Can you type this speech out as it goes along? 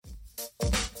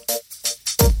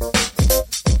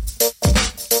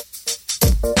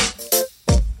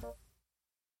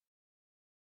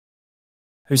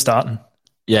Who's starting?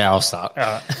 Yeah, I'll start. All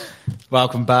right.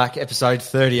 Welcome back, episode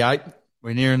 38.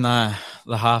 We're nearing the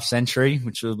half century,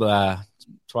 which will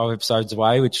 12 episodes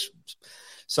away,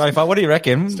 so far, what do you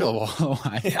reckon? Still a while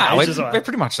away. Yeah, we're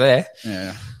pretty much there.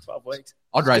 Yeah. 12 weeks.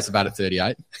 I'd raise the bat at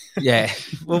 38. Yeah.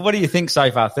 Well, what do you think so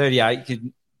far? 38?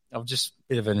 I'm just a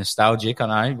bit of a nostalgic,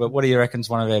 I know, but what do you reckon's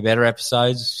one of our better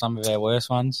episodes, some of our worst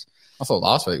ones? I thought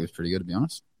last week was pretty good, to be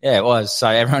honest. Yeah, it was. So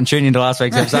everyone tune into last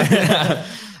week's episode.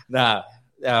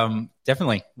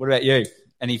 Definitely. What about you?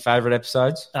 Any favourite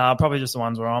episodes? Probably just the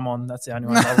ones where I'm on. That's the only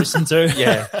ones I listen to.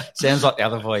 Yeah. Sounds like the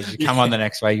other boys. You come on the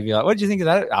next week, you'll be like, what did you think of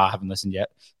that? Oh, I haven't listened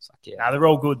yet. It's like, yeah. They're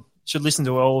all good. Should listen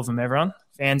to all of them, everyone.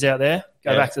 Fans out there,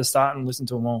 go back to the start and listen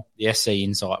to them all. The SC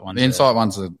Insight ones. The Insight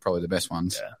ones are probably the best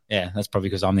ones. Yeah, that's probably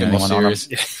because I'm the Bit only more one on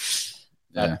serious.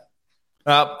 them.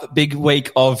 Yeah. Big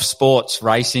week of sports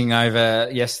racing over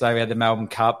yesterday. We had the Melbourne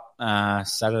Cup.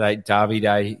 Saturday, Derby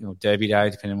Day, or Derby Day,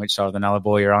 depending on which side of the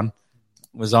Nullarbor you're on,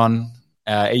 was on.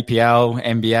 EPL,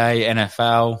 NBA,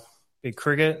 NFL. Big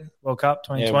cricket, World Cup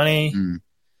 2020.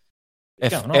 Yeah.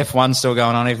 F1's still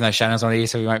going on, even though Shannon's not here,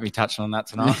 so we won't be touching on that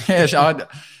tonight. Yeah,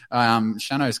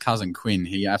 Shano's cousin Quinn,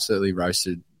 he absolutely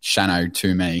roasted Shano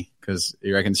to me because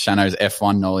he reckons Shano's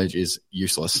F1 knowledge is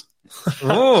useless.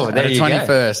 Oh, there At the you 21st,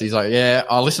 go. he's like, yeah,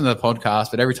 I listen to the podcast,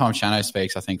 but every time Shano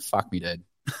speaks, I think, fuck me dead.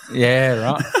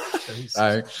 Yeah, right.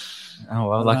 So, oh,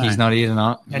 well, lucky he's not here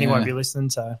tonight. And he won't be listening,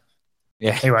 so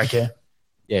Yeah. he won't care.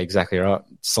 Yeah, exactly right.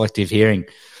 Selective hearing.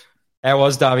 How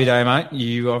was Derby Day, mate?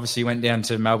 You obviously went down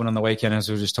to Melbourne on the weekend, as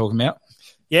we were just talking about.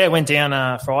 Yeah, went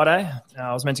down Friday.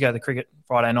 I was meant to go to the cricket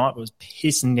Friday night, but it was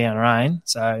pissing down rain.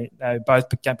 So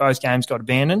both games got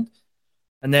abandoned.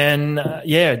 And then,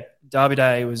 Derby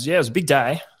Day was a big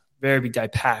day, very big day,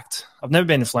 packed. I've never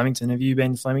been to Flemington. Have you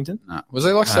been to Flemington? no. Was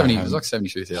there like 70? It was like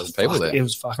 72,000 people there. It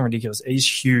was fucking ridiculous.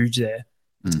 It's huge there.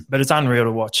 But it's unreal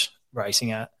to watch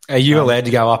racing at. Are you allowed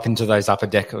to go up into those upper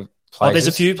deck of places? There's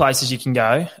a few places you can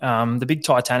go. The big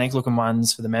Titanic-looking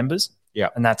ones for the members. Yeah.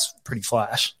 And that's pretty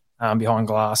flash, behind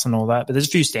glass and all that. But there's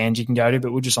a few stands you can go to,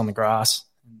 but we're just on the grass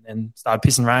and started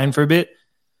pissing rain for a bit.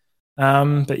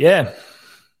 But yeah,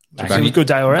 it was a good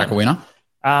day all around. Back a winner?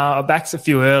 I backed a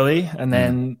few early and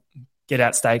then get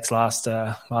out stakes last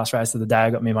race of the day. I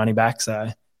got my money back. So,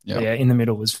 yeah, in the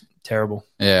middle was terrible.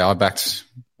 Yeah, I backed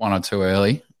one or two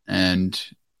early and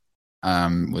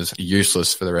was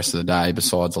useless for the rest of the day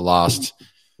besides the last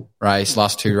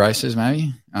two races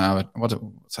maybe. What's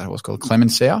it called?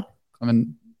 Clemenceau? I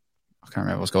can't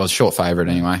remember what it's called. It's a short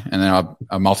favourite anyway. And then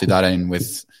I multi that in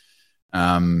with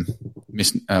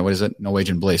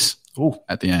Norwegian Bliss. Ooh,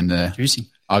 at the end there. Juicy.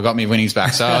 I got me winnings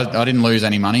back. So I didn't lose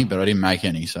any money, but I didn't make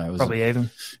any. So it was probably even.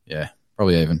 Yeah,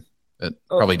 probably even. But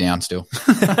probably down still.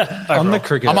 On the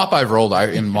cricket. I'm up overall though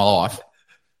in my life.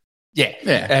 Yeah.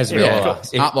 As we all are.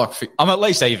 are. Up like I'm at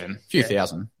least even. few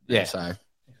thousand. Yeah. So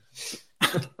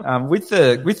with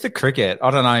the cricket, I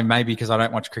don't know, maybe because I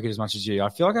don't watch cricket as much as you, I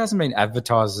feel like it hasn't been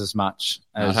advertised as much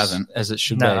as it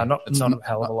should be. No, not a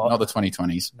hell of a lot. Not the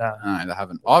 2020s. No, they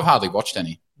haven't. I've hardly watched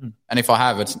any. And if I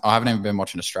have, I haven't even been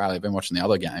watching Australia. I've been watching the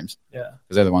other games. Yeah.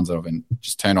 Because they're the ones that I've been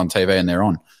just turned on TV and they're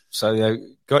on. So they've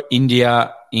got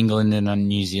India, England and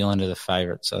New Zealand are the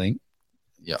favourites, I think.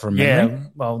 Yeah. Yeah,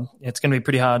 well, it's going to be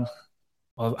pretty hard.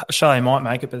 Well, Australia might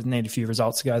make it, but they need a few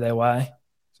results to go their way.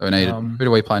 So we need who do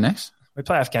we play next? We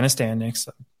play Afghanistan next,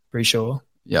 I'm pretty sure.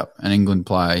 Yep. And England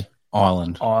play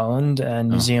Ireland and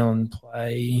New Zealand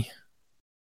play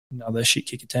another shit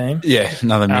kicker team. Yeah,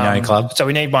 another minnow club. So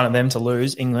we need one of them to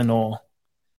lose, England or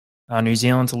New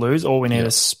Zealand to lose, or we need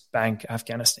to spank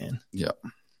Afghanistan. Yep.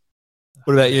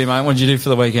 What about you, mate? What did you do for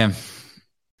the weekend?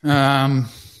 Not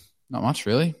much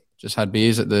really. Just had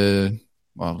beers at the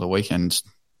weekend.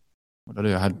 What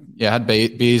did I do? I had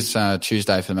beers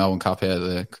Tuesday for the Melbourne Cup out at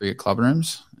the cricket club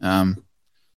rooms. And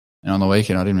on the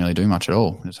weekend, I didn't really do much at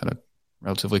all. Just had a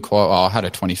relatively quiet. Well, I had a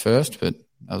 21st, but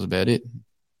that was about it.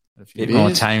 A bit more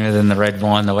tamer than the red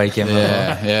wine the weekend.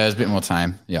 Yeah, it was a bit more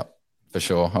tame. Yep, for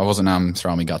sure. I wasn't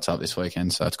throwing my guts up this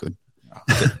weekend, so that's good.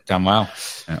 Done well.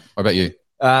 Yeah. What about you?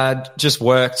 Just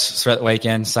worked throughout the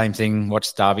weekend. Same thing.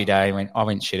 Watched Derby Day. I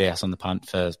went shit house on the punt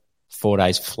for 4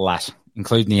 days flat,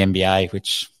 including the NBA,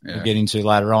 which we'll get into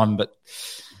later on. But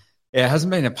yeah, it hasn't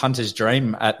been a punter's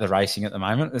dream at the racing at the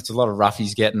moment. There's a lot of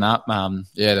roughies getting up.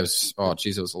 There was. Oh,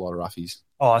 geez, there was a lot of roughies.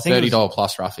 Oh, I think $30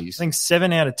 plus roughies. I think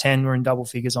 7 out of 10 were in double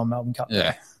figures on Melbourne Cup.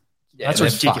 Yeah. That's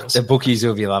ridiculous. The bookies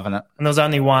will be loving it. And there was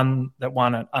only one that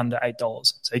won at under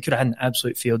 $8. So he could have had an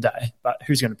absolute field day. But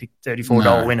who's going to pick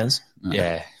 $34 winners? No.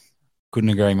 Yeah.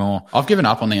 Couldn't agree more. I've given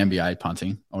up on the NBA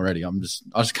punting already. I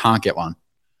just can't get one.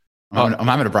 I'm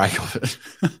having a break of it.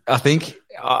 I think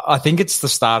it's the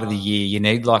start of the year. You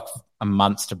need like a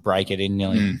month to break it in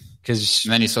nearly. Because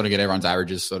And then you sort of get everyone's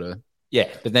averages sort of. yeah,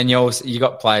 but then you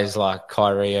got players like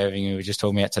Kyrie Irving, who we were just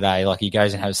talking about today. Like, he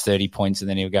goes and has 30 points and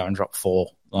then he'll go and drop 4.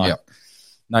 Like,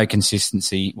 no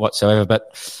consistency whatsoever. But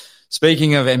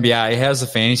speaking of NBA, how's the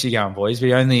fantasy going, boys?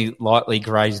 We only lightly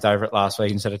grazed over it last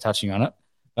week instead of touching on it.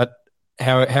 But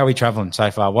how are we travelling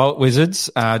so far? Well, Wizards,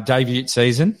 debut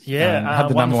season. Yeah, had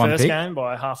the won number the one first pick. game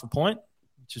by half a point,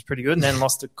 which was pretty good, and then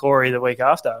lost to Corey the week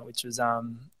after, which was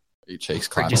Your cheeks pretty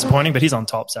clap. disappointing, but he's on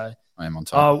top, so I am on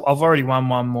top. I've already won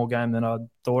one more game than I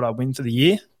thought I'd win for the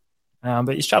year.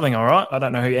 But he's travelling all right. I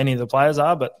don't know who any of the players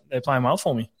are, but they're playing well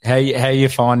for me. How are you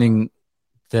finding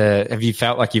have you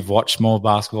felt like you've watched more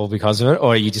basketball because of it, or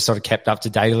are you just sort of kept up to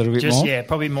date a little bit more? Yeah,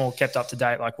 probably more kept up to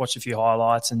date, like watch a few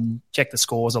highlights and check the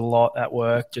scores a lot at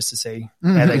work just to see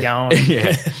how they're going.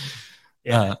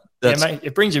 Yeah. Mate,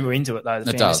 it brings you into it, though,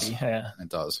 the It fantasy. does. Yeah. It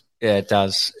does. Yeah, it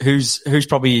does. Who's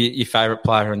probably your favourite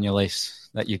player on your list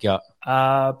that you got?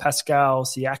 Pascal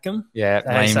Siakam. Yeah,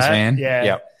 How you Lames say it? man. Yeah.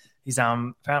 Yep. He's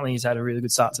apparently he's had a really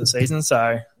good start to the season,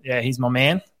 so yeah, he's my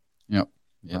man. Yep.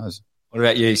 Yeah. What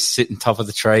about you sitting top of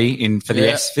the tree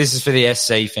this is for the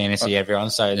SC fantasy, everyone,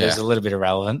 so there's a little bit of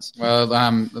relevance. Well,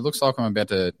 it looks like I'm about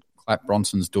to clap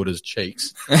Bronson's daughter's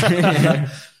cheeks.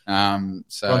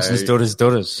 Bronson's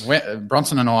daughters.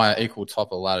 Bronson and I are equal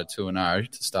top of the ladder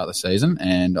 2-0 to start the season,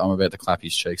 and I'm about to clap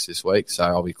his cheeks this week, so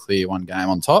I'll be clear one game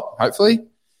on top, hopefully.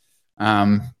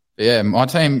 But yeah, my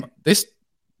team, the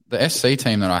SC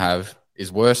team that I have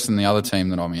is worse than the other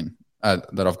team that I'm in,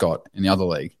 that I've got in the other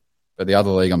league. But the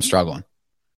other league, I'm struggling.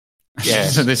 Yeah.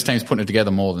 So this team's putting it together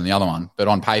more than the other one, but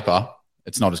on paper,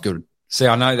 it's not as good. See,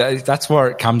 I know that's where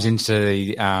it comes into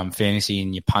the fantasy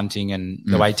and your punting and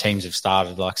the way teams have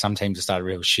started. Like, some teams have started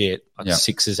real shit, like the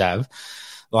Sixers have.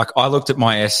 Like, I looked at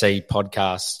my SC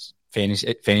podcast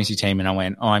fantasy team and I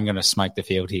went, I'm going to smoke the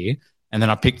field here. And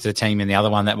then I picked the team in the other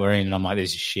one that we're in and I'm like,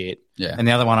 this is shit. Yeah. And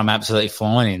the other one I'm absolutely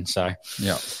flying in. So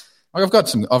yeah, I've got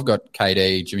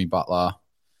KD, Jimmy Butler,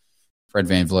 Fred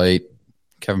VanVleet,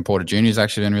 Kevin Porter Jr. is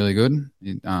actually been really good.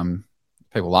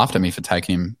 People laughed at me for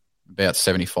taking him about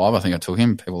 75. I think I took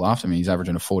him. People laughed at me. He's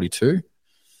averaging a 42.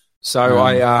 So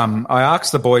I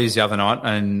asked the boys the other night,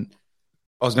 and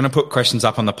I was going to put questions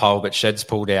up on the poll, but Shed's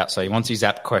pulled out. So he wants his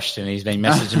app question. He's been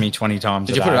messaging me 20 times.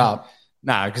 Did you put it up?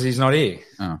 No, because he's not here.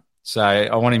 Oh. So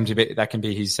I want him to be, that can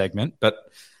be his segment. But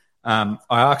I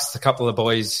asked a couple of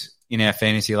boys in our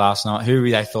fantasy last night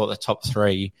who they thought the top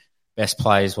 3 best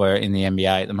players were in the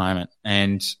NBA at the moment.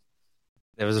 And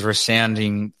there was a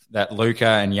resounding that Luka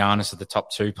and Giannis are the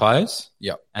top 2 players.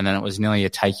 Yep. And then it was nearly a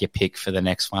take your pick for the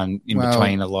next one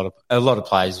between a lot of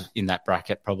players in that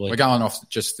bracket probably. We're going off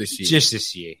just this year. Just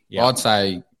this year. Yeah. I'd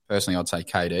say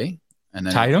KD. And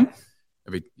then Tatum?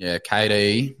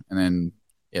 KD and then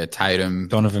Tatum,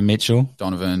 Donovan Mitchell,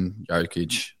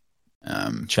 Jokic,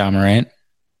 Ja Morant.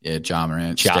 Yeah, Ja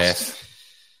Morant,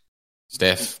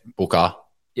 Steph, Booker.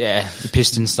 Yeah, the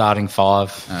Pistons starting 5.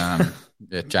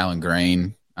 Jalen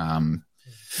Green,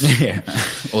 Yeah.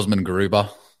 Osman Garuba.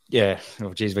 Yeah.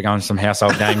 Oh, geez, we're going to some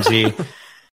household names here.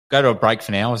 Go to a break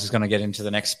for now. I was just going to get into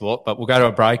the next sport, but we'll go to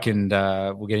a break and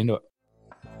we'll get into it.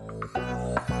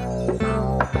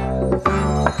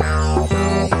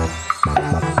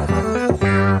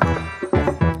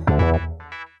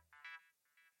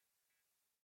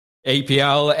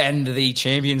 EPL and the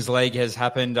Champions League has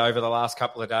happened over the last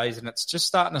couple of days, and it's just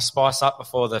starting to spice up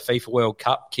before the FIFA World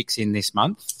Cup kicks in this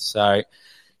month. So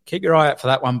keep your eye out for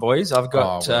that one, boys. I've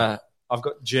got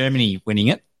Germany winning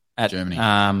it at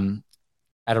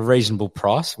a reasonable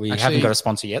price. We haven't got a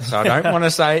sponsor yet, so I don't want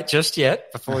to say it just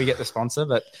yet before we get the sponsor,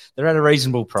 but they're at a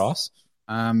reasonable price.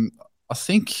 I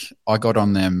think I got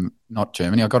on them, not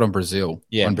Germany. I got on Brazil.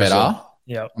 Yeah, on Brazil. BetR.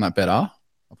 Yeah, on that BetR.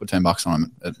 I put $10 on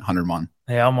them at 101.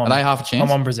 Yeah, I'm on. Are they half a chance?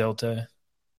 I'm on Brazil too.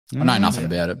 I know nothing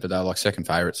about it, but they're like second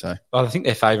favourite. So I think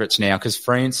they're favourites now because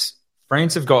France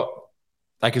have got,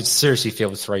 they could seriously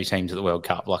field 3 teams at the World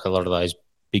Cup, like a lot of those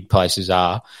big places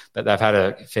are, but they've had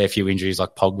a fair few injuries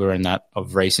like Pogba and that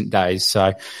of recent days.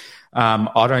 So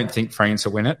I don't think France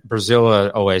will win it. Brazil are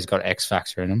always got X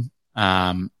factor in them.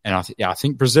 And I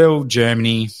think Brazil,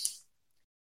 Germany,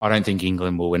 I don't think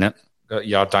England will win it.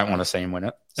 Yeah, I don't want to see them win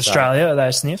it. Australia, are they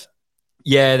a sniff?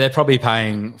 Yeah, they're probably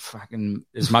paying fucking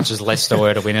as much as Leicester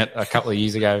were to win it a couple of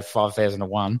years ago, 5,000 to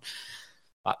 1.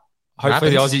 But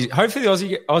hopefully the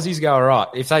Aussies go all right.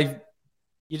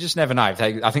 You just never know. I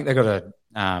think they've got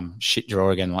a shit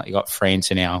draw again. Like you got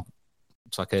France in our,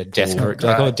 it's like a death group. Do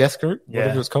they call it death group? Yeah.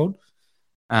 Whatever it's called.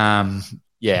 I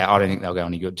don't think they'll go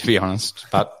any good, to be honest.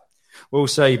 But we'll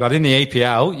see. But in the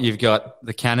EPL, you've got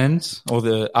the Cannons or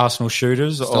the Arsenal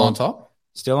Shooters. Still on top?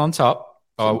 Still on top.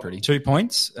 pretty. 2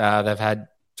 points. They've had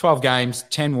 12 games,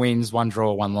 10 wins, 1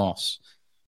 draw, 1 loss.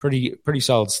 Pretty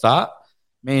solid start.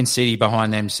 Man City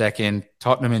behind them second,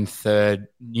 Tottenham in third,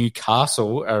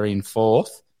 Newcastle are in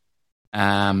fourth,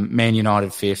 Man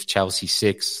United fifth, Chelsea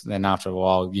sixth. Then after a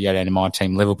while, you go down to my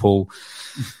team, Liverpool.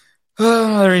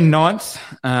 They're in ninth.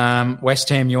 West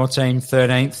Ham, your team,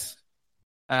 13th.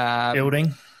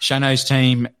 Building. Shano's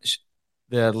team,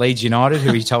 the Leeds United,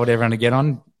 who he told everyone to get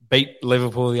on, beat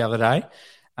Liverpool the other day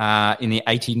in the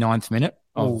 89th minute.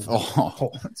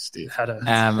 Liverpool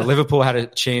had a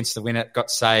chance to win it,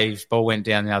 got saved, ball went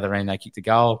down the other end, they kicked the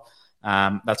goal.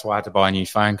 That's why I had to buy a new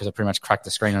phone because I pretty much cracked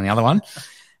the screen on the other one.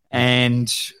 And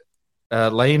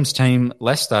Liam's team,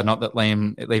 Leicester, not that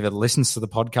Liam either listens to the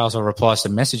podcast or replies to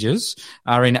messages,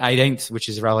 are in 18th, which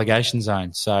is a relegation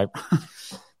zone. So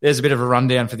there's a bit of a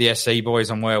rundown for the SC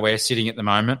boys on where we're sitting at the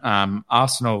moment.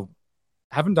 Arsenal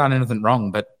haven't done anything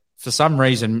wrong, but for some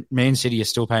reason, Man City is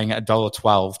still paying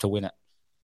 $1.12 to win it.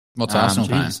 What's Arsenal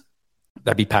paying?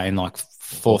 They'd be paying like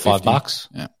 $4 or $5.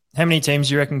 Yeah. How many teams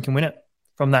do you reckon can win it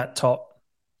from that top?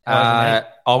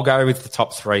 I'll go with the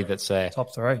top 3 that's there.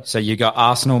 Top 3. So you got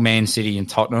Arsenal, Man City, and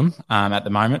Tottenham at the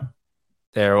moment.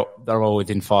 They're all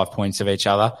within 5 points of each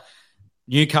other.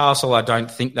 Newcastle, I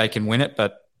don't think they can win it,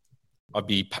 but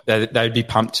they'd be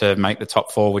pumped to make the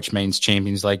top 4, which means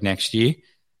Champions League next year.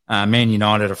 Man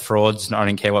United are frauds. I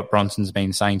don't care what Bronson's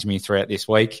been saying to me throughout this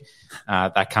week.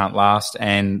 That can't last.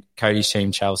 And Cody's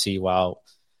team, Chelsea, well,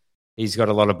 he's got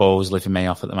a lot of balls lifting me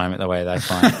off at the moment, the way they're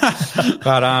playing.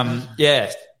 But,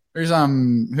 yeah. Who's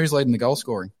leading the goal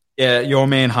scoring? Yeah, your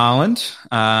man Haaland.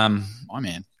 My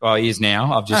man. Well, he is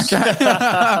now. I've just Okay.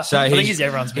 so I think he's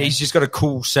everyone's man. He's just got a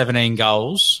cool 17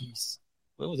 goals.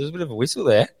 Well, there's a bit of a whistle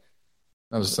there.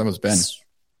 That was Ben.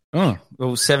 Oh,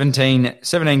 well,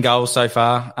 17 goals so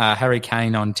far. Harry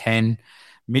Kane on 10.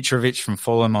 Mitrovic from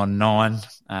Fulham on 9.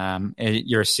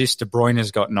 Your assist, De Bruyne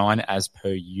has got 9 as per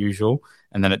usual.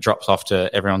 And then it drops off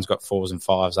to everyone's got 4s and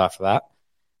 5s after that.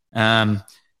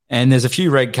 And there's a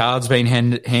few red cards being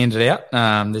handed out.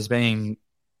 There's been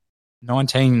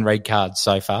 19 red cards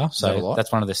so far. So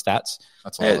that's one of the stats.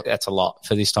 That's a lot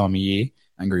for this time of year.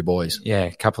 Angry boys. Yeah,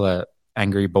 a couple of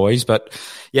angry boys. But,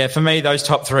 yeah, for me, those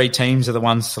top 3 teams are the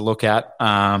ones to look at.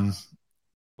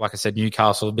 Like I said,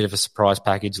 Newcastle, a bit of a surprise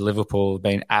package. Liverpool have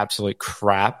been absolute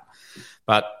crap.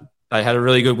 But they had a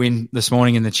really good win this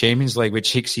morning in the Champions League,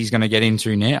 which Hicksy's going to get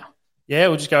into now. Yeah,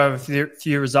 we'll just go over a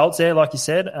few results there. Like you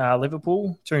said,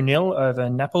 Liverpool 2-0 over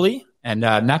Napoli. And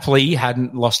Napoli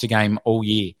hadn't lost a game all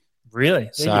year. Really?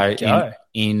 So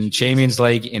in Champions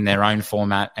League, in their own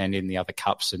format and in the other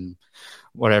cups and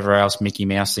whatever else Mickey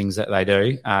Mouse things that they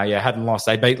do, hadn't lost.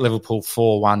 They beat Liverpool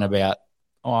 4-1 about,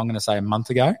 I'm going to say a month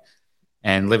ago.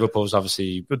 And Liverpool's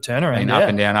obviously good turnaround, been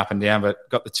up and down, but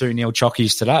got the 2-0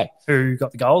 chockies today. Who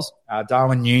got the goals?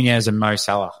 Darwin Nunez and Mo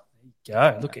Salah.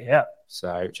 There you go. Look out.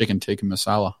 So chicken tikka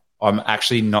masala. I'm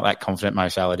actually not that confident Mo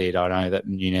Salah did. I know that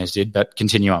Nunez did, but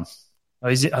continue on. Oh,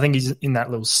 I think he's in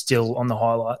that little still on the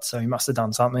highlights, so he must have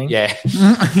done something. Yeah.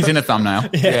 He's in a thumbnail.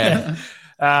 Yeah.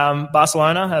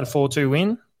 Barcelona had a 4-2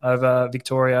 win over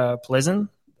Victoria Pleasant.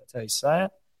 That's how you say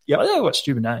it. Yeah, they've got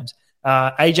stupid names.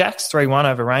 Ajax 3-1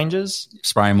 over Rangers.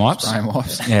 Spraying wipes.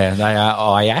 Yeah, they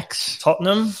are Ajax.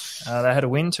 Tottenham, they had a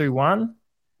win 2-1.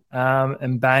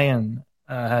 And Bayern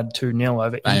had 2-0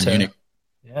 over Bayern Inter. Munich.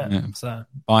 Yeah. So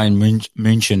Bayern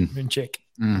München. Munich.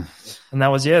 And that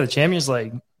was, the Champions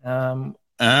League.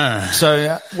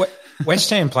 So West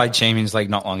Ham played Champions League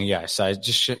not long ago, so it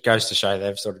just goes to show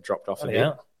they've sort of dropped off a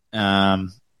bit.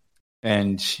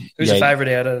 And who's the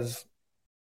favourite out of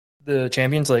the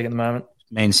Champions League at the moment?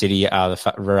 Man City are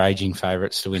the raging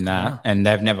favourites to win that, and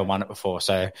they've never won it before.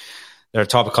 So they're a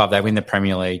type of club, they win the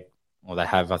Premier League, or they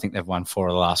have, I think they've won 4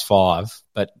 of the last 5,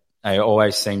 but they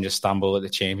always seem to stumble at the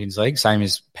Champions League, same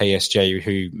as PSG,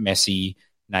 who Messi,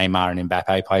 Neymar and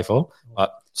Mbappe play for.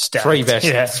 But three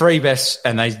best,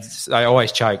 and they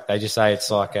always choke. They just say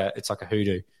it's like a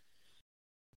hoodoo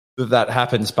that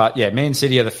happens. But yeah, Man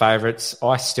City are the favourites.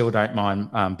 I still don't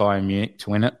mind Bayern Munich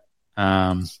to win it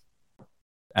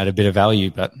at a bit of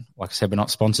value, but like I said, we're not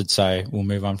sponsored, so we'll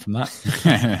move on from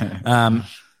that.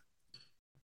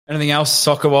 Anything else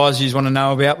soccer-wise you want to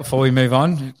know about before we move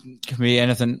on? Can be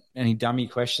any dummy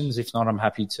questions? If not, I'm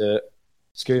happy to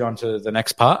scoot on to the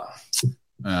next part.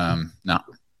 No.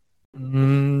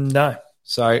 No.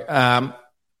 So,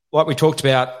 like we talked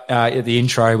about at the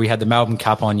intro, we had the Melbourne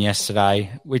Cup on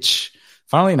yesterday, which,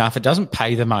 funnily enough, it doesn't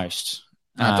pay the most.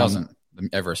 No, it doesn't. The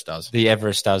Everest does. The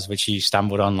Everest does, which you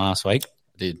stumbled on last week.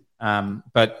 I did.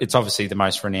 But it's obviously the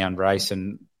most renowned race,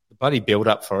 and the bloody build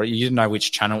up for it. You didn't know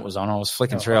which channel it was on. I was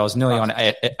flicking through. I was nearly on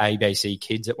ABC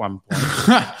Kids at one point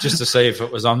just to see if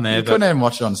it was on there. You couldn't even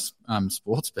watch it on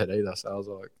Sportsbet either. So I was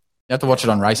like, you have to watch it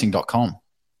on racing.com.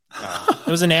 It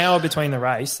was an hour between the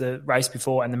race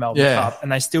before and the Melbourne Cup,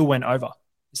 and they still went over.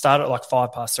 It started at like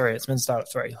 3:05. It's meant to start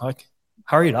at 3. Like,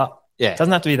 hurry it up. Yeah. It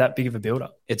doesn't have to be that big of a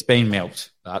build-up. It's been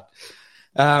milked. But,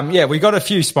 we got a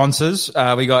few sponsors.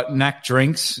 We got Knack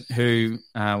Drinks, who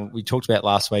we talked about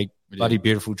last week. Bloody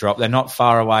beautiful drop. They're not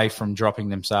far away from dropping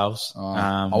themselves.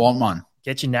 I want one.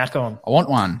 Get your knack on. I want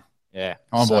one. Yeah.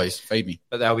 Come on, boys. Feed me.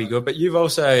 But that'll be good. But you've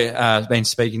also been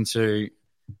speaking to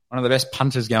one of the best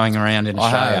punters going around in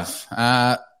Australia. I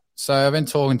have. So I've been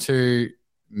talking to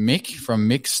Mick from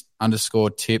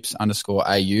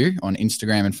Mix_tips_AU on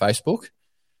Instagram and Facebook.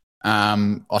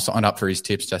 I signed up for his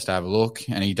tips just to have a look,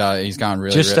 and he's going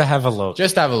really just to have a look.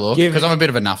 Just to have a look, because I'm a bit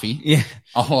of a nuffy. Yeah.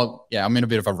 I'm in a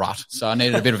bit of a rut, so I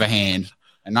needed a bit of a hand,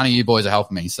 and none of you boys are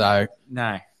helping me. So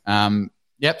no.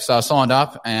 So I signed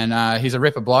up, and he's a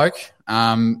ripper bloke,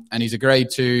 and he's agreed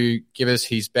to give us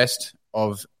his best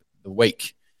of the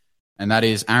week, and that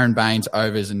is Aaron Baines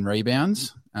overs and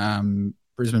rebounds,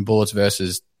 Brisbane Bullets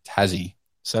versus Tassie.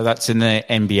 So that's in the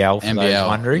NBL for those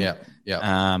wondering.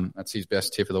 Yeah. That's his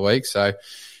best tip of the week. So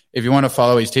if you want to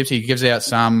follow his tips, he gives out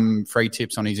some free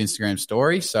tips on his Instagram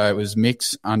story. So it was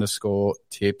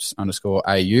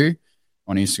Mix_tips_AU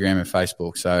on Instagram and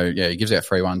Facebook. So yeah, he gives out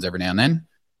free ones every now and then.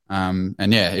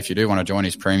 And yeah, if you do want to join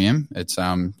his premium, it's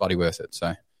bloody worth it.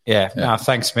 So yeah. No,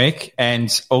 thanks, Mick.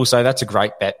 And also, that's a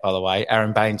great bet, by the way.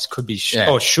 Aaron Baines could be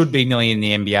or should be nearly in the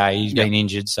NBA. He's been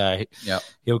injured, so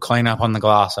he'll clean up on the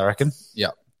glass, I reckon. Yeah.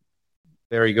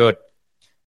 Very good.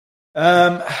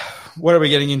 What are we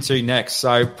getting into next?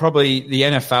 So probably the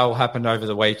NFL happened over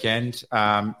the weekend.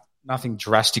 Nothing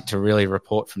drastic to really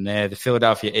report from there. The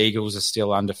Philadelphia Eagles are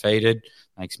still undefeated.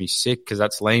 Makes me sick because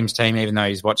that's Liam's team, even though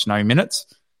he's watched no minutes.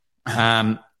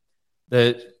 The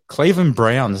Cleveland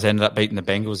Browns ended up beating the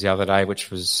Bengals the other day,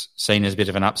 which was seen as a bit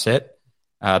of an upset.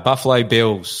 Buffalo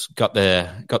Bills got the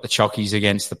Chockies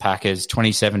against the Packers,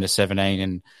 27-17,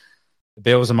 and the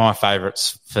Bills are my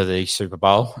favourites for the Super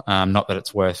Bowl. Not that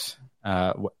it's worth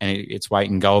its weight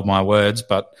in gold, my words,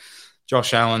 but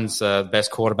Josh Allen's the best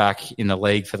quarterback in the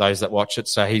league for those that watch it,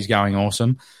 so he's going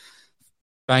awesome.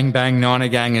 Bang, bang, Niner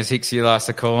gang, as Hicksy likes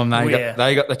to call them.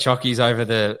 They got the Chockies over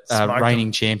the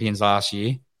reigning champions last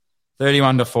year.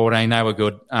 31-14, they were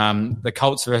good. The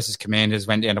Colts versus Commanders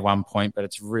went down to 1 point, but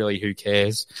it's really who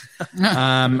cares.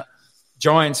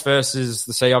 Giants versus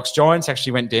the Seahawks. Giants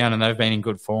actually went down, and they've been in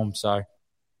good form. So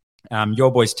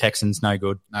your boys Texans, no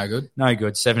good. No good? No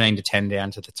good. 17-10 down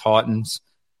to the Titans.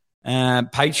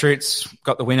 Patriots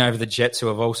got the win over the Jets, who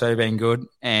have also been good.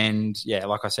 And, yeah,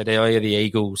 like I said earlier, the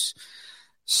Eagles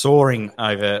soaring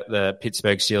over the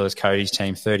Pittsburgh Steelers, Cody's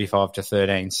team,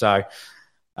 35-13. So,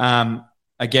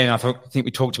 again, I think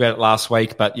we talked about it last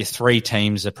week, but your three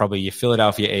teams are probably your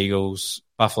Philadelphia Eagles,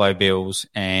 Buffalo Bills,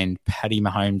 and Patty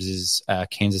Mahomes'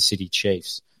 Kansas City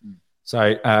Chiefs.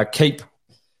 So keep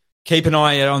an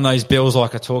eye out on those Bills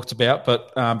like I talked about.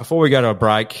 But before we go to a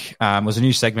break, was a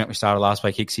new segment we started last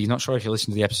week, Hicksy. Not sure if you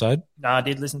listened to the episode. No, I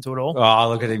did listen to it all. Oh,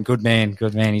 look at him. Good man.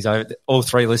 Good man. He's over all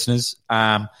three listeners.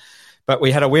 But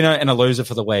we had a winner and a loser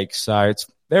for the week. So it's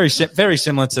very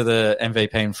similar to the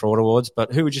MVP and Fraud Awards.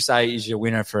 But who would you say is your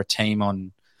winner for a team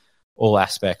on all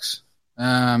aspects?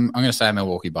 I'm going to say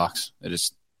Milwaukee Bucks.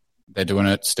 They're doing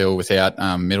it still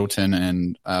without Middleton,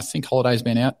 and I think Holiday's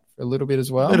been out for a little bit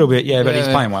as well. A little bit, yeah, but he's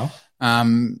playing well.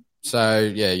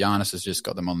 Giannis has just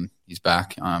got them on his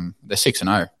back. They're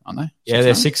 6-0, aren't they? Yeah,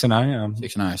 they're 6-0.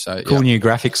 6-0. So cool new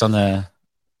graphics on the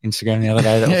Instagram the other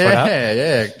day that we put up.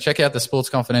 Yeah. Check out the Sports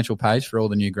Confidential page for all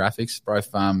the new graphics.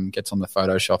 Brof gets on the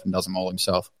Photoshop and does them all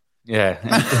himself. Yeah.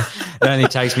 It only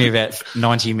takes me about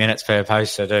 90 minutes per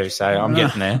post to do, so I'm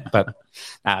getting there. But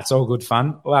it's all good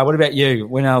fun. Well, what about you?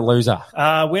 Winner, loser?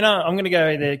 Winner, I'm going to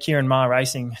go the Kieran Ma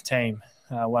Racing team.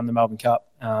 Won the Melbourne Cup,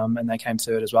 and they came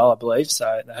third as well, I believe.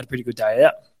 So they had a pretty good day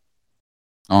out.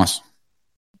 Nice.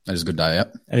 That is a good day out.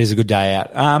 It is a good day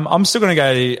out. I'm still going to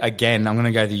go again. I'm going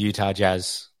to go the Utah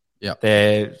Jazz. Yeah,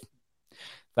 they've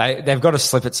got to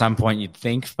slip at some point, you'd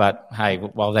think. But hey,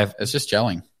 it's just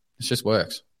gelling. It just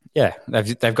works. Yeah,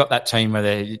 they've got that team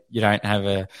where you don't have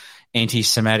a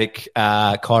anti-Semitic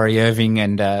Kyrie Irving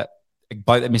and a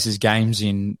bloke that misses games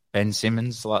in Ben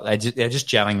Simmons. Like they're just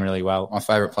gelling really well. My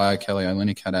favourite player, Kelly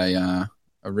Olynyk, had a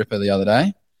ripper the other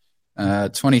day.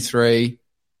 23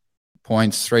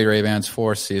 points, 3 rebounds,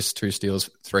 4 assists, 2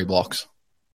 steals, 3 blocks.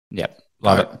 Yep,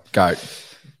 love it. Go.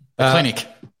 Clinic.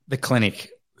 The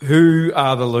clinic. Who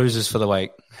are the losers for the week?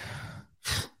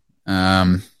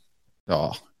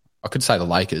 I could say the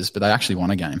Lakers, but they actually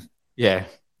won a game. Yeah.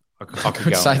 I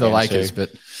could say the Lakers,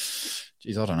 but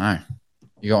geez, I don't know.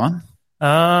 You got one?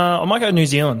 I might go New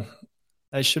Zealand.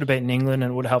 They should have beaten England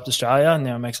and it would have helped Australia, and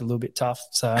now it makes it a little bit tough.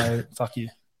 So, fuck you.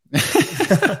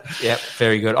 Yep,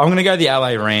 very good. I'm going to go the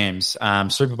LA Rams,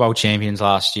 Super Bowl champions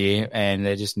last year, and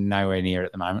they're just nowhere near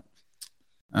at the moment.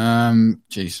 I'm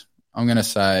going to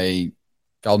say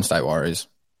Golden State Warriors.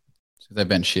 So they've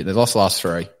been shit. They've lost the last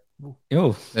 3.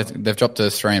 Oh, They've dropped to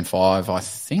 3-5, I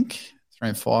think.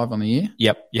 3-5 on the year.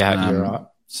 Yep, yeah, you're right.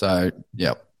 So,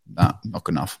 not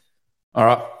good enough. All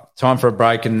right, time for a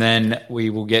break, and then we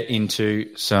will get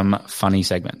into some funny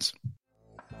segments.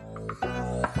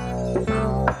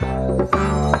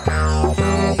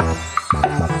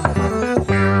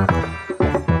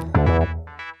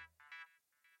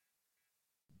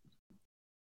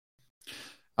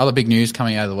 Other big news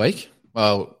coming out of the week.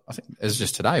 Well, I think it was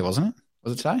just today, wasn't it?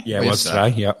 Was it today? Yeah, it was today.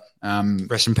 Yep.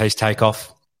 Rest in peace,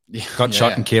 Takeoff. Got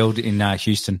shot and killed in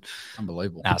Houston.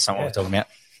 Unbelievable. That's not what we're talking about.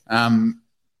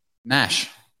 Nash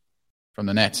from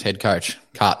the Nets, head coach.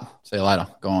 Cut. See you later.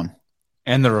 Gone.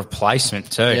 And the replacement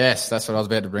too. Yes, that's what I was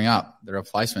about to bring up. The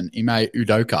replacement, Ime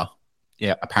Udoka.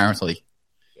 Yeah. Apparently.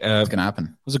 It's going to happen.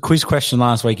 It was a quiz question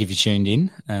last week if you tuned in.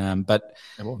 But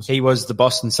he was the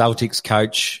Boston Celtics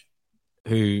coach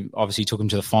who obviously took him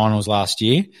to the finals last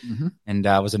year and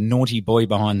was a naughty boy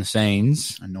behind the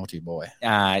scenes. A naughty boy.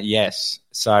 Yes.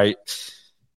 So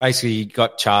basically he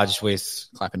got charged with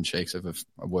clapping cheeks of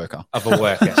a worker.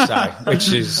 So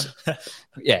which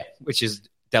is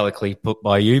delicately put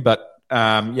by you. But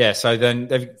so then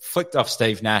they've flicked off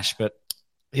Steve Nash, but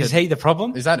is he the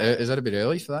problem? Is that a bit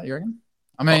early for that, you reckon?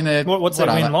 I mean, what's their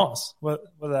win-loss? What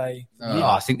were they?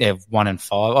 I think they're 1-5.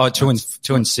 Oh, 2-6.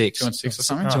 2-6 or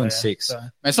something. 2-6. So. I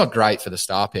mean, it's not great for the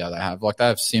star power they have. Like they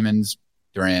have Simmons,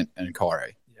 Durant, and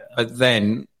Kyrie. Yeah. But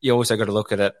then you also got to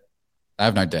look at it. They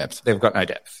have no depth. They've got no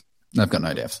depth.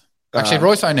 Actually,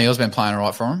 Royce O'Neal's been playing all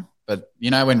right for them. But you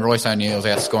know when Royce O'Neal's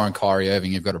outscoring Kyrie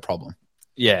Irving, you've got a problem.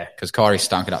 Yeah. Because Kyrie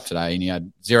stunk it up today and he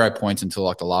had 0 points until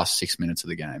like the last 6 minutes of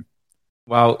the game.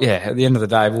 Well, yeah, at the end of the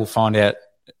day, we'll find out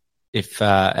if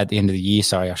at the end of the year,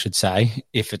 I should say,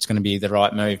 if it's going to be the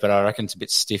right move. But I reckon it's a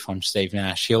bit stiff on Steve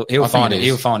Nash. He'll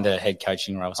find a head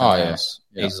coaching role somewhere else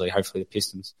easily. Hopefully the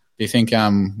Pistons. Do you think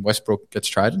Westbrook gets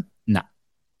traded? No.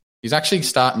 He's actually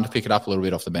starting to pick it up a little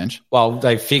bit off the bench. Well,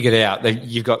 they figured out that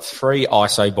you've got 3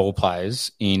 ISO ball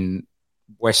players in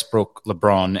Westbrook,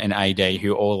 LeBron, and AD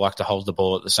who all like to hold the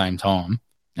ball at the same time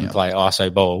and play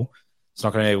ISO ball. It's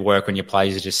not going to work when your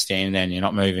players are just standing there and you're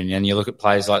not moving. And you look at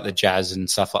players like the Jazz and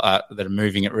stuff like that are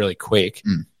moving it really quick.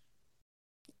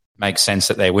 Makes sense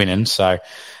that they're winning. So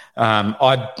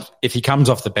if he comes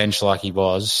off the bench like he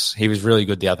was really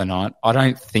good the other night. I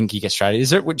don't think he gets traded.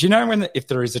 Do you know if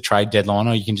there is a trade deadline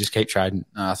or you can just keep trading?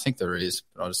 I think there is,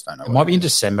 but I just don't know. It might be in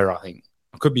December, I think.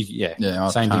 It could be, same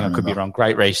thing. I could be wrong.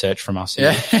 Great research from us.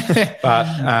 But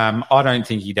I don't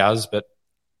think he does, but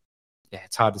yeah,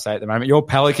 it's hard to say at the moment. Your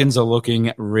Pelicans are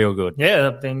looking real good. Yeah,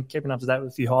 they've been keeping up to date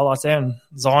with a few highlights there. And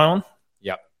Zion.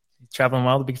 Yep. Traveling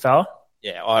well, the big fella.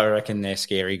 Yeah, I reckon they're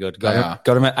scary good. Got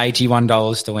them at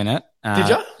 $81 to win it. Did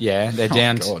you? Yeah, they're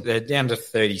down to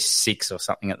 36 or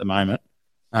something at the moment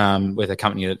with a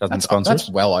company that doesn't sponsor. That's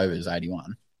well over his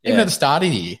 81. Even at the start of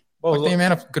the year. Well, the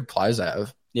amount of good players they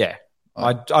have. Yeah.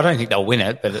 I don't think they'll win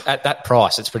it, but at that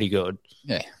price, it's pretty good.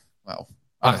 Yeah. Well,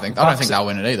 I don't think they'll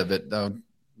win it either, but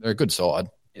they're a good side.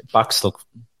 Yeah, Bucks look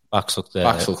like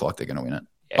they're going to win it.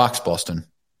 Yeah. Bucks, Boston.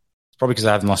 It's probably because they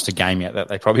haven't lost a game yet that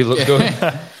they probably look good.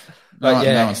 No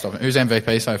one's stopping. Who's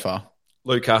MVP so far?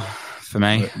 Luka for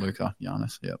me. Luka,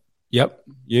 Giannis. Yep.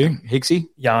 You, Hicksy?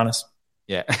 Giannis.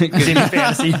 Yeah. He's in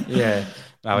fantasy. Yeah.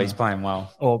 No, he's playing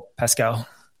well. Or Pascal.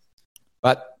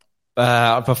 But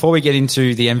before we get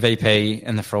into the MVP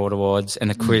and the fraud awards and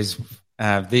the quiz,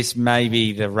 this may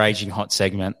be the raging hot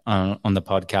segment on the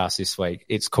podcast this week.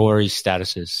 It's Corey's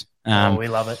statuses. We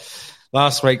love it.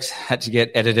 Last week's had to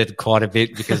get edited quite a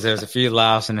bit because there was a few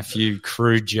laughs and a few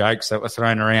crude jokes that were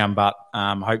thrown around, but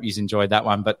I hope you enjoyed that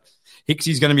one. But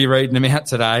Hicksy's going to be reading them out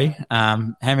today.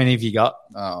 How many have you got?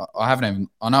 I haven't even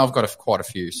 – I know I've got quite a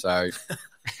few, so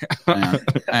hang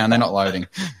on, they're not loading.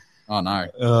 Oh, no.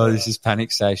 Oh, this is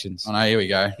panic stations. Oh, no, here we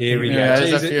go. Here we go.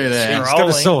 There's a few there. He's got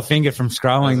a sore finger from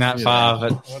scrolling that far.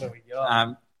 But what have we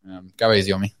got? Go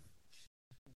easy on me.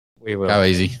 We will. Go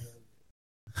easy.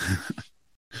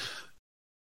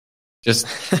 Just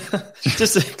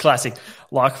a classic,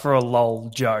 like for a lol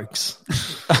jokes.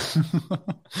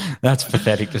 That's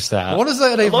pathetic to start. What does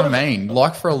that even mean?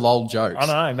 Like for a lol jokes. I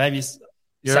don't know. Maybe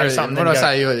say something. What do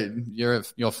I say?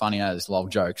 You're funny as lol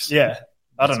jokes. Yeah.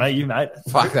 I don't know, you, mate.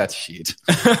 Fuck that shit.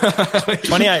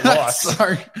 28 likes.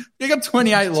 So, you got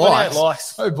 28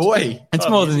 likes. Oh, boy. It's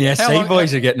more than the SC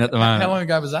boys are getting at the moment. How long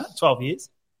ago was that? 12 years.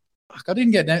 Fuck, I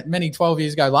didn't get that many 12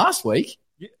 years ago last week.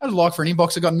 I had a like for an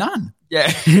inbox, I got none.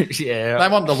 Yeah. Yeah. They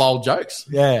want the lol jokes.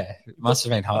 Yeah. It must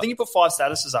have been I hot. think you put 5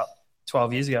 statuses up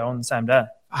 12 years ago on the same day.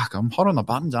 Fuck, I'm hot on the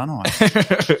buttons, aren't I?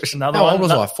 Another How one. old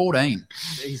was I? 14.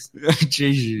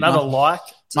 Jeez. Another like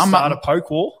to start a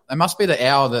poke war. It must be the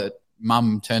hour that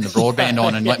Mum turned the broadband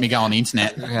on and let me go on the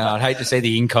internet. Yeah, I'd hate to see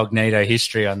the incognito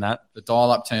history on that. The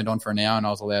dial-up turned on for an hour and I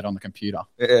was allowed on the computer.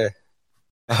 Yeah.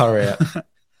 All right.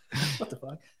 What the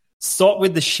fuck? Stop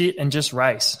with the shit and just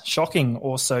race. Shocking,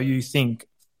 or so you think,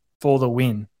 for the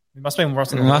win. We must have been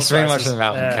watching the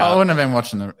Melbourne I Cup. wouldn't have been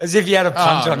watching the... As if you had a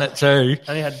punch on it too.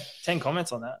 Only had 10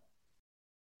 comments on that.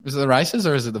 Was it the races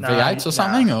or is it the V8s or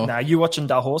something? No, you watching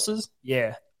Duh Horses?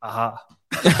 Yeah. Aha.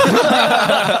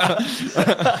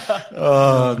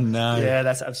 Oh, no. Yeah,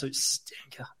 that's absolute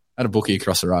stinker. I had a bookie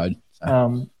across the road.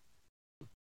 So.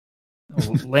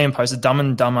 Liam posted, Dumb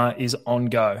and Dumber is on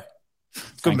go.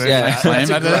 Good movie. Yeah, mate.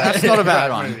 that's not a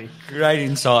bad one. Movie. Great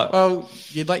insight. Well,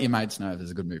 you'd let your mates know if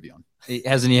there's a good movie on.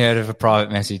 Hasn't he heard of a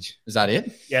private message? Is that it?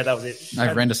 Yeah, that was it.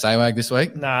 No Brenda Saywag this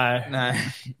week? No.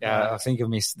 Yeah, I think I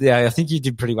missed. Yeah, I think you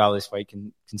did pretty well this week,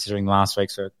 and considering last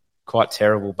week's were quite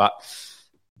terrible. But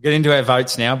get into our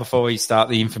votes now before we start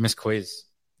the infamous quiz.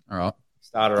 All right.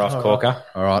 Start her off, Corker.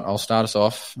 All right, I'll start us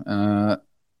off.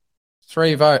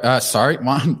 3 votes. Sorry,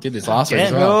 1. Did this last week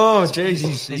as well. Oh,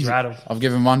 jeez. He's rattled. I've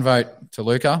given 1 vote to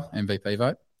Luca, MVP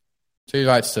vote. 2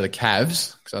 votes to the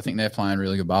Cavs, because I think they're playing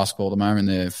really good basketball at the moment.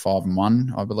 They're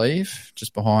 5-1, I believe,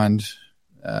 just behind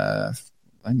I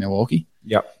think Milwaukee.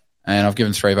 Yep. And I've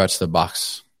given 3 votes to the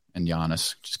Bucks and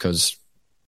Giannis, just because,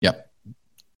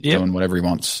 doing whatever he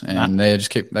wants, and they just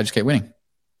keep winning.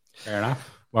 Fair enough.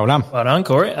 Well done. Well done,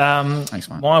 Corey. Thanks,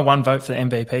 mate. My 1 vote for the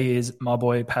MVP is my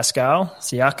boy Pascal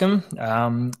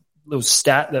Siakam. Little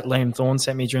stat that Liam Thorne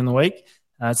sent me during the week.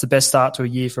 It's the best start to a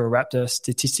year for a Raptor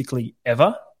statistically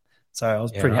ever. So I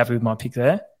was pretty happy with my pick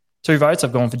there. 2 votes,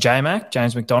 I've gone for J-Mac,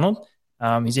 James McDonald.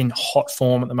 He's in hot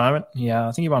form at the moment. Yeah,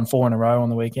 I think he won 4 in a row on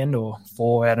the weekend, or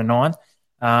 4 out of 9.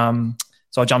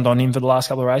 So I jumped on him for the last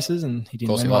couple of races, and he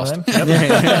didn't win one of them.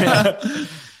 Yep.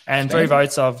 And 3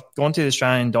 votes, I've gone to the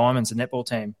Australian Diamonds, the netball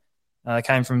team. They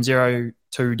came from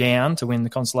 0-2 down to win the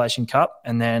Constellation Cup,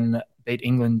 and then beat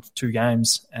England 2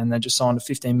 games, and they just signed a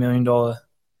 $15 million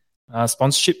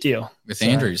sponsorship deal with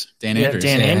Andrews, Dan Andrews.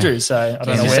 Dan Andrews. So I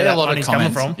don't know where that money's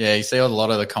coming from. Yeah, you see a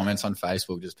lot of the comments on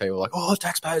Facebook, just people like, "Oh,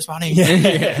 taxpayers' money."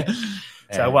 Yeah.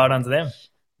 So well done to them.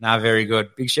 No, very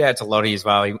good. Big shout out to Lottie as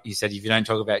well. He said, if you don't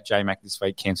talk about J-Mac this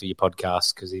week, cancel your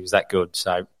podcast, because he was that good.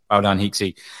 So well done,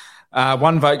 Hicksy.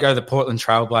 1 vote go to the Portland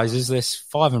Trailblazers. They're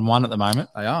 5-1 at the moment.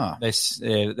 They are.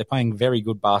 They're playing very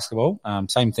good basketball.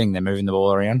 Same thing. They're moving the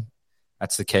ball around.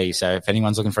 That's the key. So if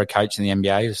anyone's looking for a coach in the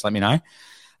NBA, just let me know.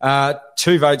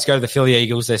 2 votes go to the Philly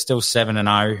Eagles. They're still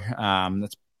 7-0.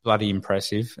 That's bloody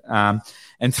impressive. And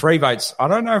 3 votes. I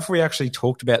don't know if we actually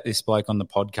talked about this bloke on the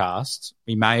podcast.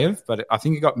 We may have, but I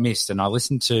think it got missed. And I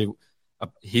listened to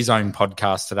his own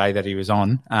podcast today that he was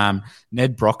on.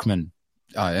 Ned Brockman.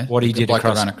 Oh, yeah. What he did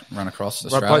across run across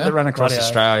Australia. Bloke that ran across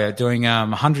Australia, doing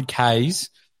 100 Ks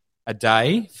a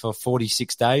day for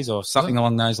 46 days or something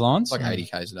along those lines. It's like 80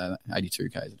 Ks a day, 82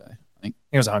 Ks a day, I think.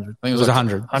 It was 100. I think it was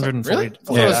 100. 140. Really? I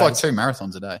thought it was like 2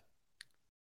 marathons a day.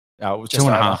 It was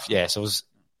 2.5. Yeah, so it was.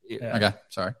 Yeah. Okay,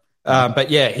 sorry.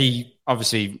 But yeah, he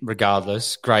obviously,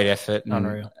 regardless, great effort. And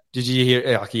unreal. Did you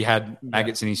hear? Like, he had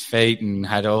maggots in his feet and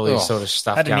had all this sort of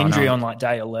stuff. Had an going injury on like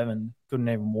day 11. Couldn't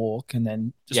even walk, and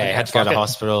then just he had to go to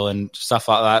hospital and stuff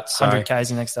like that. So 100 Ks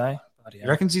the next day. He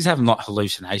reckons he's having like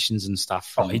hallucinations and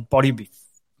stuff. Oh, his body be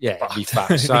he'd be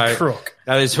fucked. So crook.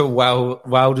 That is a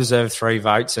well deserved 3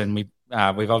 votes, and we've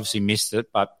obviously missed it,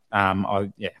 but I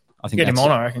think get him on.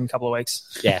 I reckon a couple of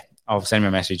weeks. Yeah, I'll send him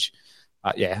a message.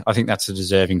 I think that's a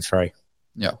deserving 3.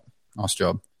 Yeah, nice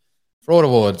job. Fraud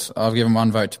awards. I've given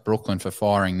 1 vote to Brooklyn for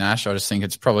firing Nash. I just think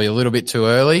it's probably a little bit too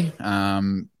early.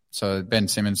 So Ben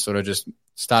Simmons sort of just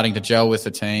starting to gel with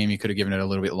the team. You could have given it a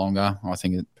little bit longer. I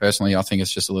think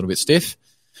it's just a little bit stiff.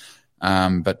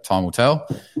 But time will tell.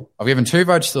 I've given 2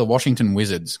 votes to the Washington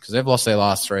Wizards because they've lost their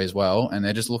last 3 as well, and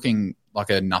they're just looking like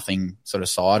a nothing sort of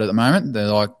side at the moment. They're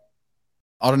like,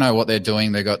 I don't know what they're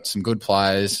doing. They've got some good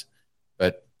players,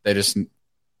 but they're just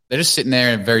sitting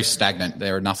there and very stagnant.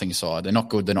 They're a nothing side. They're not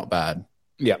good. They're not bad.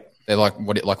 Yeah. They're like,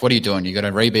 what are you doing? You got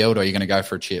to rebuild, or are you going to go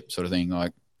for a chip sort of thing?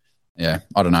 Like, yeah,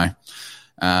 I don't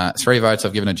know. 3 votes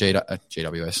I've given a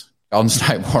GWS, Golden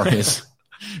State Warriors.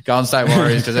 Golden State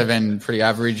Warriors, because they've been pretty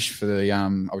average for the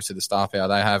obviously the star power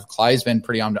they have. Clay's been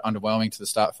pretty underwhelming for the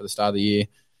start of the year,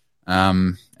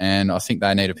 and I think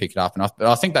they need to pick it up. But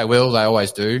I think they will. They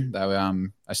always do.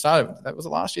 They started. That was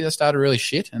last year. They started really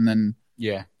shit, and then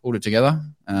pulled it together.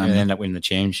 And end up winning the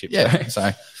championship. Yeah.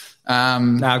 So.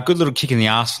 Good little kick in the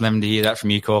ass for them to hear that from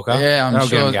you, Corker.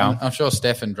 Yeah, I'm sure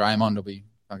Steph and Draymond will be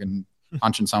fucking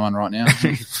punching someone right now.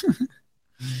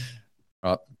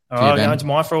 Right. All right, going to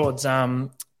my frauds. I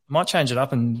might change it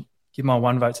up and give my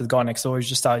one vote to the guy next door who's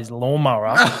just started his lawnmower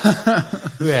up.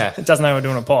 Yeah. Doesn't know we're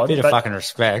doing a pod. Bit of fucking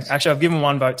respect. Actually, I've given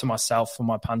one vote to myself for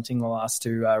my punting the last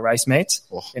two race meets.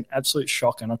 An absolute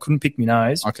shock, and I couldn't pick my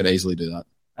nose. I could easily do that.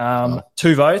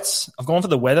 2 votes. I've gone for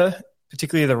the weather,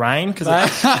 particularly the rain. Because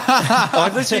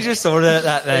I literally just thought of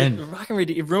that then.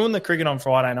 It ruined the cricket on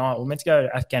Friday night. We were meant to go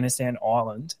to Afghanistan,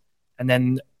 Ireland, and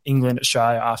then England,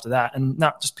 Australia after that. And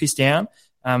just pissed down.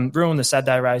 Ruined the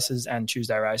Saturday races and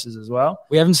Tuesday races as well.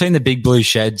 We haven't seen the big blue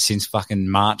shed since fucking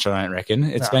March, I don't reckon.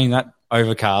 It's been that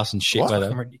overcast and shit weather.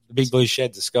 The big blue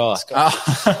shed, the sky.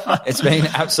 It's been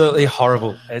absolutely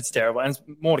horrible. It's terrible. And it's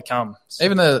more to come.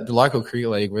 Even the local cricket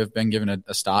league, we've been given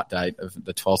a start date of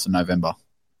the 12th of November.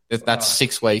 That's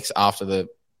 6 weeks after the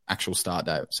actual start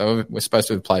date. So we're supposed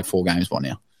to have played 4 games by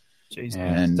now. Jeez.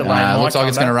 And it looks like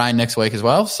it's going to rain next week as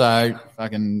well. So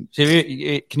fucking... So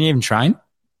can you even train?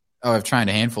 Oh, I've trained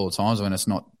a handful of times when it's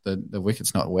not the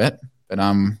wicket's not wet, but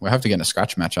we have to get in a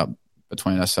scratch match up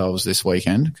between ourselves this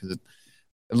weekend because it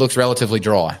looks relatively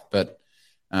dry. But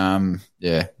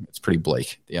it's pretty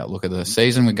bleak. The outlook of the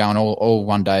season. We're going all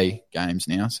 1 day games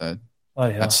now, so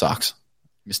that sucks.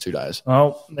 Missed 2 days.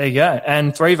 Well, there you go.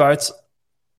 And 3 votes.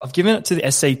 I've given it to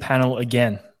the SC panel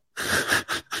again.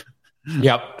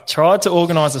 Yep. Tried to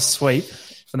organise a sweep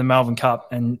for the Melbourne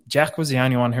Cup, and Jack was the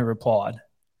only one who replied.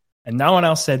 And no one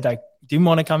else said they didn't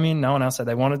want to come in. No one else said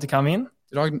they wanted to come in.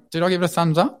 Did I give it a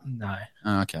thumbs up? No.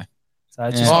 Oh, okay. So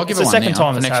it's just, I'll give it's it the one second now,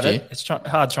 time for it's next had year. it. It's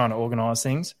hard trying to organise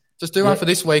things. Just do one for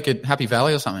this week at Happy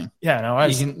Valley or something. Yeah,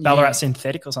 no, Ballarat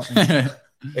Synthetic or something.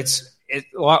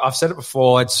 Like I've said it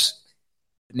before. It's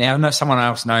now someone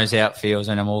else knows how it feels,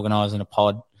 and I'm organising a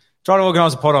pod. Try to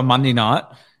organise a pod on Monday night,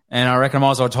 and I reckon I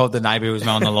might as well told the neighbour who was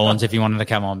mowing the lawns if he wanted to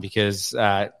come on because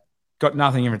got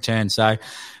nothing in return. So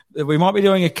we might be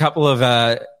doing a couple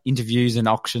of interviews and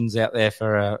auctions out there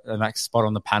for a next spot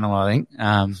on the panel, I think.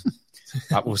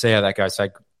 But we'll see how that goes. So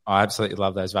I absolutely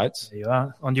love those votes. There you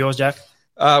are. On yours, Jack?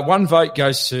 1 vote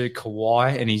goes to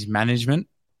Kawhi and his management,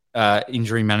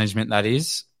 injury management, that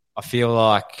is. I feel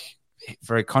like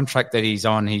for a contract that he's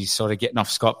on, he's sort of getting off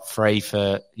scot-free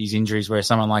for his injuries, where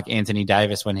someone like Anthony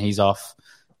Davis, when he's off,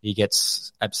 he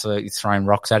gets absolutely thrown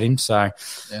rocks at him. So yeah,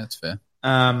 that's fair.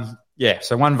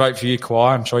 So 1 vote for you,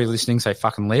 Kawhi. I'm sure you're listening, so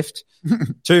fucking lift.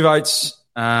 2 votes.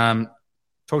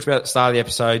 Talked about at the start of the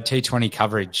episode, T20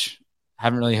 coverage.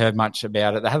 Haven't really heard much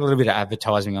about it. They had a little bit of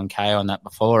advertising on K on that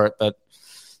before it, but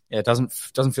it doesn't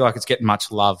feel like it's getting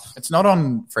much love. It's not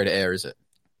on free to air, is it?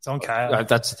 It's on K.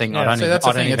 That's the thing. Yeah, I don't even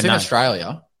it's know. In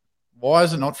Australia. Why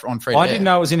is it not on free to air? I didn't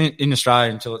know it was in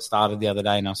Australia until it started the other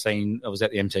day, and I was at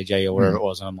the MTG or wherever it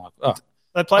was, and I'm like, oh.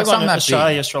 They played one in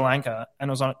Australia, Sri Lanka, and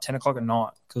it was on at 10 o'clock at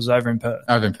night because it was over in Perth.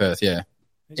 Over in Perth, yeah.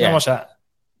 Who's going to watch that?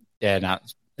 Yeah, no.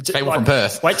 It's people from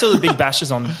Perth. Wait till the Big Bash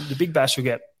is on. The Big Bash will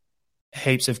get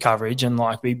heaps of coverage and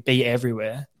be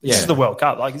everywhere. This is the World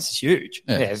Cup. This is huge.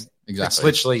 Yeah, exactly. It's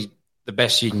literally the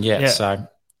best you can get. Yeah. So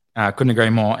couldn't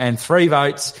agree more. And 3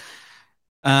 votes.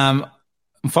 I'm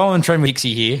following Trent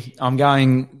Wixie here. I'm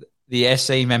going the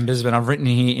SC members, but I've written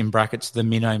here in brackets the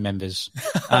Minnow members.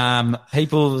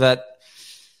 People that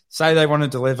say they want to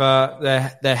deliver.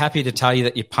 They're happy to tell you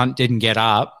that your punt didn't get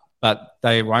up, but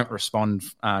they won't respond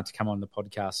to come on the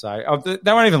podcast. So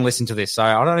they won't even listen to this. So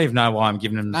I don't even know why I'm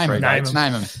giving them the 3 votes.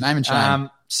 Name them. Name and shame.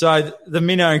 So the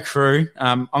Minnow crew,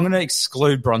 I'm going to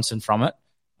exclude Bronson from it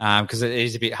because it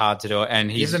is a bit hard to do it.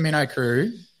 And give the Minnow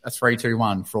crew a 3, 2,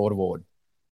 1 fraud award.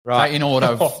 Right. So in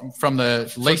order from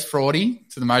the least fraudy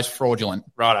to the most fraudulent.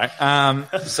 Righto.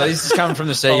 So this is coming from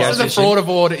the CEO. This is a fraud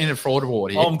award in a fraud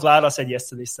award here. I'm glad I said yes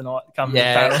to this tonight. Come to the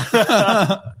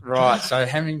panel. Right. So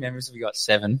how many members have we got?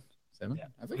 7. 7? Yeah.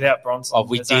 Without Bronson. Oh,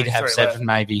 we did have 7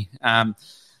 maybe. We're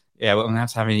going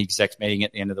to have an exec meeting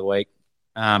at the end of the week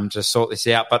to sort this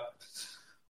out. But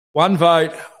 1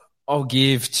 vote I'll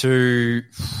give to...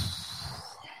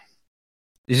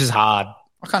 This is hard.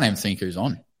 I can't even think who's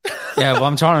on. Yeah, well,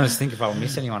 I'm trying to think if I'll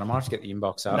miss anyone. I might have to get the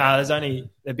inbox up. No,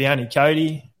 there'd be only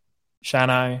Cody,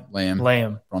 Shano,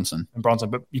 Liam, Bronson. And Bronson.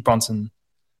 But Bronson.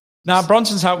 No,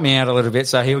 Bronson's helped me out a little bit,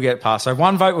 so he'll get past. So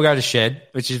 1 vote will go to Shed,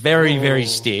 which is very, very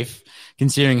stiff,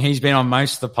 considering he's been on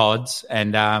most of the pods.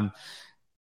 And,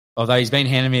 Although he's been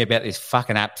handing me about this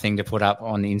fucking app thing to put up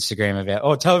on Instagram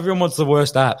about, tell everyone what's the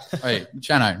worst app. Hey,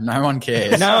 Chano, no one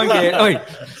cares. No one cares. Oi,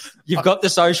 you've got the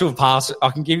social password.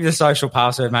 I can give you the social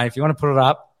password, mate. If you want to put it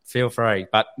up, feel free.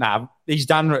 But he's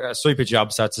done a super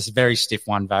job, so it's a very stiff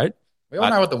one vote. We all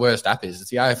know what the worst app is.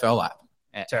 It's the AFL app.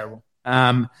 Yeah. Terrible.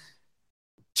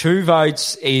 2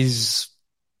 votes is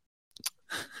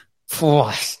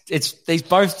these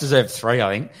both deserve 3,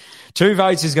 I think. 2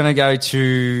 votes is going to go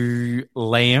to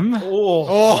Liam.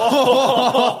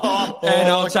 And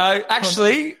also,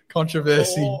 actually,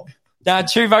 controversy.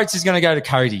 2 votes is going to go to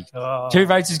Cody. 2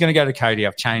 votes is going to go to Cody.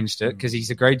 I've changed it because he's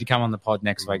agreed to come on the pod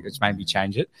next week, which made me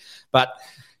change it. But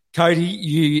Cody,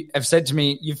 you have said to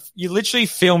me, you literally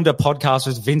filmed a podcast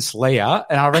with Vince Leah,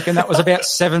 and I reckon that was about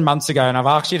 7 months ago, and I've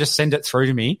asked you to send it through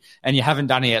to me, and you haven't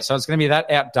done it yet. So it's going to be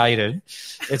that outdated.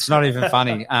 It's not even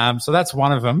funny. So that's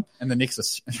one of them. And the Knicks are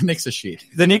shit.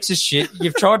 The Knicks is shit.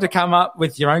 You've tried to come up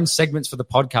with your own segments for the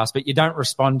podcast, but you don't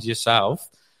respond yourself.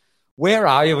 Where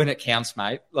are you when it counts,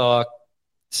 mate? Like,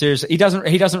 seriously, he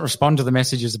doesn't respond to the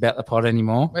messages about the pod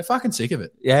anymore. We're fucking sick of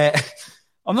it. Yeah.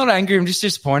 I'm not angry. I'm just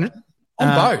disappointed.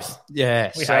 On both.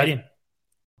 Yeah. We hate him.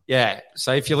 Yeah.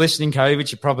 So if you're listening, Cody,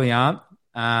 which you probably aren't,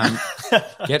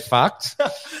 get fucked.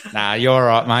 Nah, you're all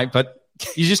right, mate. But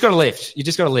you just got to lift.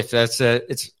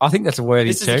 I think that's a worthy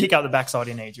This is a kick up the backside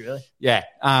he needs, really. Yeah.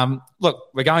 Look,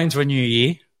 we're going into a new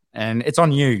year, and it's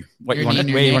on you where you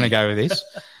want to go with this.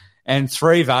 And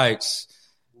 3 votes,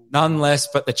 none less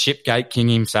but the Chipgate King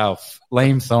himself,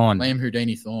 Liam Thorne. Liam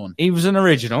Houdini Thorne. He was an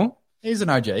original. He's an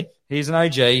OG. He's an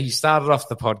OG. He started off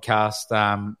the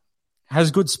podcast,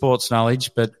 has good sports knowledge,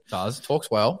 but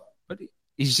talks well. But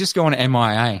he's just going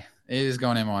MIA. He is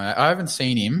going MIA. I haven't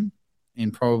seen him in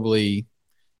probably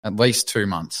at least 2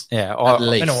 months. Yeah, at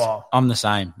least. Been a while. I'm the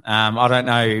same. I don't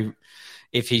know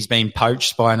if he's been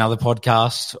poached by another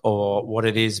podcast or what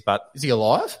it is, but is he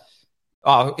alive?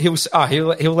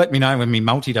 He'll let me know when my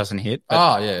multi doesn't hit.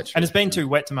 But, yeah, true. And it's been too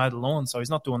wet to mow the lawn, so he's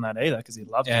not doing that either because he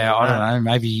loves it. Yeah, I don't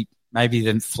know. Maybe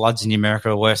the floods in America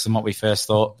are worse than what we first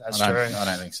thought. That's true. I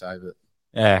don't think so, but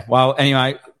yeah. Well,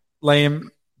 anyway, Liam,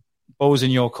 ball's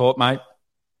in your court, mate.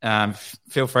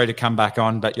 Feel free to come back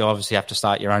on, but you'll obviously have to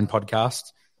start your own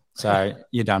podcast. So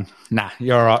you're done. Nah,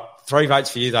 you're all right. 3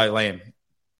 votes for you though, Liam.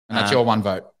 And that's your 1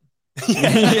 vote.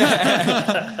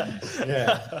 Yeah.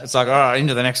 It's like, all right,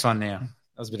 into the next one now. That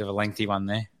was a bit of a lengthy one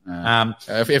there.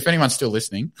 If anyone's still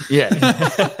listening. Yeah.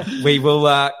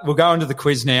 We'll go into the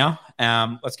quiz now.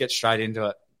 Let's get straight into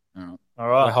it. All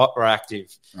right. We're hot, we're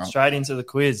active. Straight into the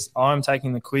quiz. I'm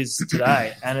taking the quiz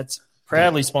today, and it's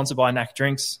proudly sponsored by Nack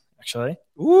Drinks, actually.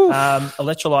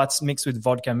 Electrolytes mixed with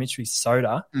vodka mixed with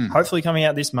soda. Hopefully coming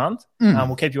out this month.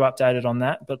 We'll keep you updated on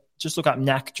that. But just look up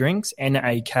Nack Drinks,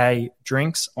 N-A-K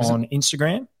Drinks on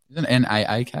Instagram. Isn't it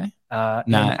N-A-A-K?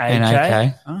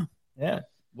 N-A-K. Oh. Yeah.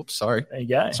 Whoops, sorry. There you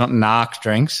go. It's not Narc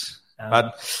Drinks.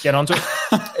 But get onto it.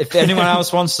 If anyone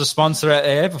else wants to sponsor out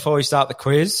there before we start the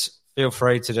quiz, feel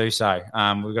free to do so.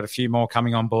 We've got a few more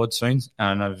coming on board soon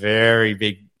and a very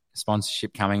big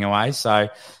sponsorship coming away. So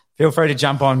feel free to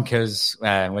jump on because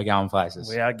we're going places.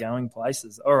 We are going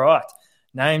places. All right.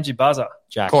 Named your buzzer.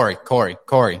 Jack. Corey.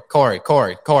 Fraud.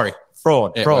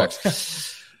 It Fraud.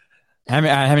 How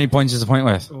many points is the point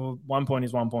worth? 1 point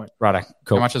is 1 point. Righto.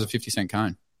 Cool. How much is a 50-cent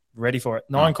cone? Ready for it.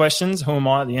 9 questions. Who am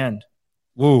I at the end?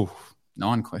 Woo.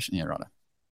 9 questions. Yeah, righto.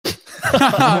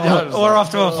 Or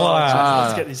off to a flyer.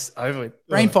 Let's get this over with.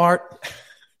 Brain fart.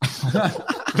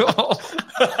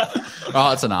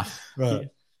 That's enough. Right.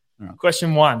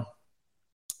 Question 1.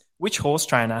 Which horse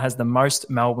trainer has the most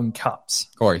Melbourne Cups?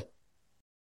 Corey.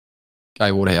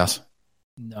 Gay Waterhouse.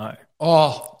 No.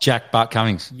 Oh, Jack Bart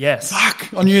Cummings. Yes.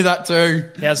 fuck. I knew that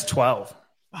too. He has 12.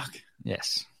 Fuck.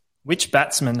 Yes. Which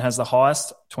batsman has the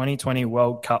highest 2020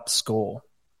 World Cup score?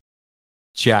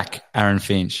 Jack Aaron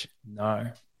Finch. No.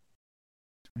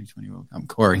 2020 World Cup.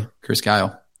 Corey. Chris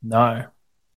Gale. No.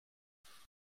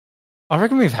 I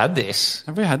reckon we've had this.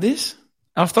 Have we had this?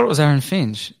 I thought it was Aaron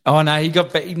Finch. Oh, no, he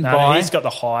got beaten No, by... he's got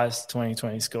the highest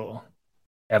 2020 score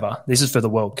ever. This is for the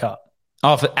World Cup.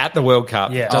 Oh, at the World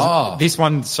Cup. Yeah. This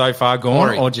one so far gone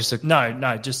Corey. or just a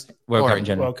No, just World Cup Corey. in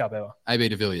general? World Cup ever. AB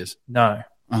de Villiers. No.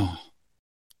 Oh,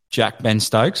 Jack Ben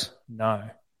Stokes. No.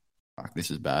 fuck.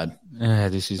 This is bad. Yeah,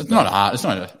 this is... It's not hard. It's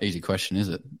not an easy question, is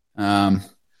it? I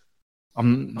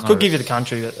could give you the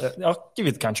country. I'll give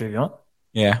you the country if you want.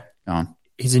 Yeah. Go on.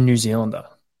 He's a New Zealander.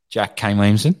 Jack Kane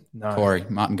Williamson. No. Corey.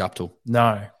 Martin Guptill.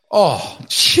 No. Oh,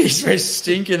 jeez, we're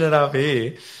stinking it up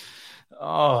here.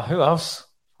 Oh, who else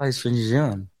plays for New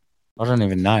Zealand? I don't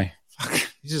even know.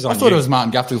 This is I thought it was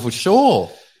Martin Guptill for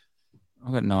sure.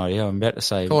 I've got no idea. I'm about to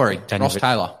say Corey. Daniel Ross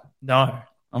Taylor. No.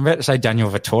 I'm about to say Daniel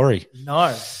Vittori. No.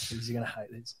 He's going to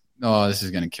hate this. Oh, this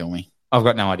is going to kill me. I've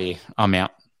got no idea. I'm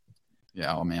out.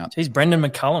 Yeah, I'm out. He's Brendan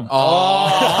McCullum.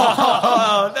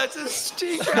 Oh, that's a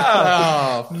sticker.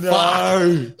 Oh,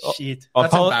 no. Shit.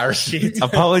 That's embarrassing.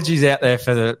 Apologies out there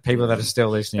for the people that are still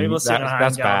listening. People sitting at home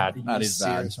That's going, bad. "Are you That is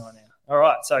bad." serious right now?" All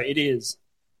right, so it is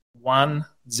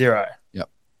 1-0. Yep.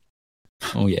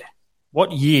 Oh, yeah.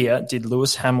 What year did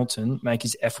Lewis Hamilton make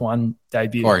his F1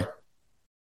 debut? Sorry.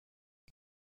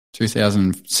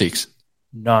 2006.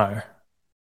 No.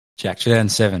 Jack,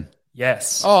 2007.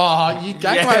 Yes. Oh, you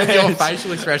gave away with your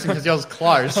facial expression because you was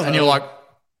close, and you're like,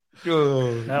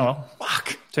 Oh, well.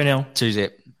 fuck. 2-0. 2-0.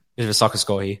 Bit of a soccer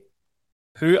score here.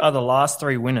 Who are the last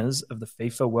three winners of the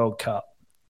FIFA World Cup?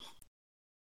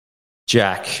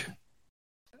 Jack.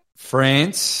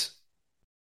 France.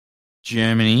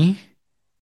 Germany.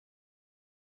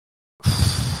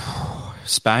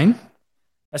 Spain.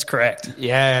 That's correct.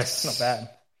 Yes. Not bad.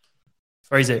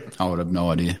 3-0. I would have no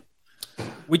idea.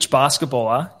 Which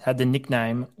basketballer had the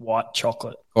nickname White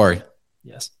Chocolate? Corey.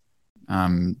 Yes.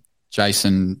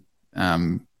 Jason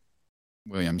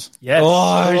Williams. Yes.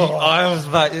 I was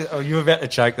about. You were about to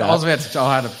choke that.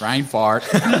 I had a brain fart.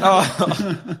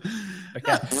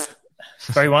 Okay.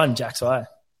 3-1, Jack's way.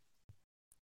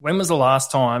 When was the last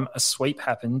time a sweep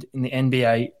happened in the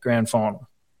NBA Grand Final?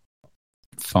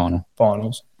 Final.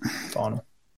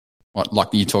 What,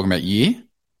 like you talking about year?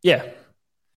 Yeah.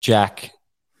 Jack.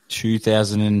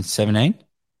 2017.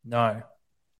 No.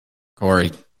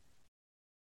 Corey.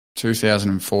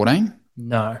 2014?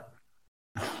 No.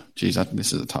 Geez,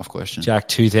 this is a tough question. Jack.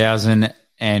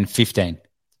 2015.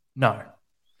 No.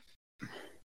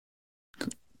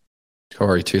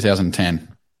 Corey, 2010.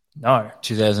 No.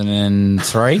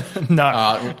 2003.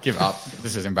 No. Give up.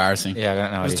 This is embarrassing. Yeah, I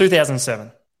don't know. It was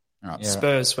 2007. All right. Yeah.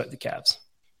 Spurs swept the Cavs.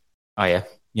 Oh, yeah.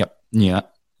 Yep. Yeah.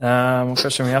 What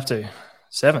question are we up to?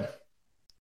 7.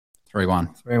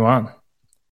 3-1. 3-1.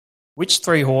 Which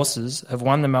three horses have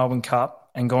won the Melbourne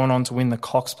Cup and gone on to win the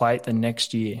Cox Plate the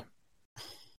next year?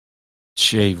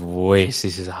 Gee whiz,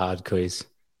 this is a hard quiz.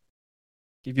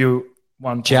 Give you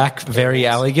 1 point. Jack, very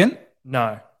elegant.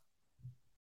 No.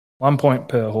 1 point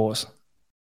per horse.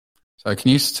 So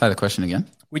can you say the question again?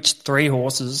 Which three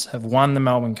horses have won the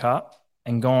Melbourne Cup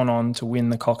and gone on to win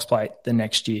the Cox Plate the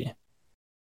next year?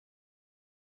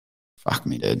 Fuck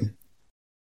me, dude.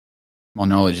 My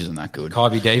knowledge isn't that good.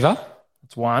 Kybe Diva.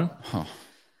 That's 1. Oh.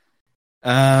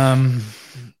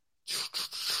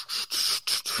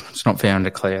 It's not found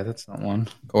to clear. That's not one.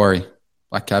 Corey,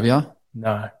 Black Caviar?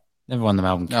 No. Never won the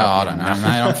Melbourne No, Cup. I don't know,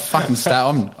 mate. I'm fucking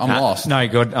I'm lost. No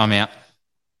good. I'm out.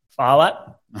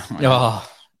 Farlat Oh my God.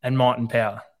 Oh, and Might and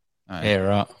Power. yeah,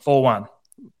 right. 4-1.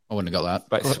 I wouldn't have got that.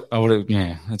 But I would have.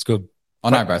 Yeah, that's good. I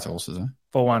know both horses, though.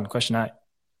 4-1. Question 8.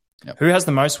 Yep. Who has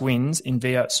the most wins in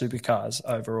V8 supercars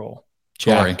overall?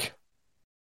 Corey. Jack.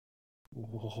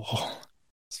 Oh,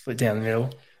 split down the middle.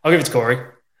 I'll give it to Corey.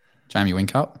 Jamie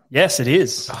Whincup? Yes, it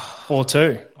is.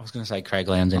 4-2. I was going to say Craig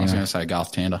Lowndes I was anyway. going to say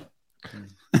Garth Tander.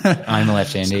 I'm a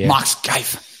left-hander. Yeah. Mark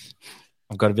Scaife.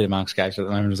 I've got a bit of Mark Scapes at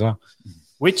the moment as well.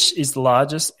 Which is the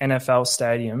largest NFL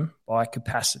stadium by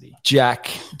capacity? Jack,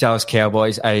 Dallas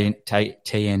Cowboys,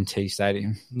 TNT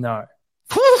Stadium. No.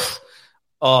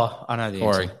 Oh, I know the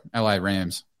Corey, answer. LA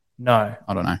Rams. No.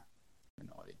 I don't know.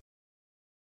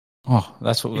 Oh,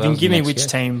 that's what. You can give me which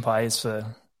team plays for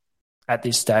at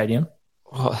this stadium.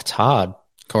 Oh, that's hard.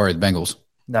 Corey, the Bengals.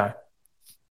 No.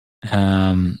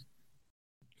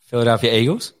 Philadelphia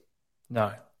Eagles,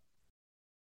 No.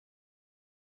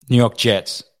 New York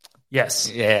Jets.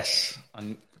 Yes. Yes.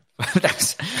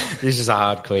 This is a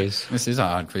hard quiz. This is a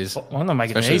hard quiz. Well, I'm not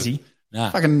making it Especially- easy. Nah,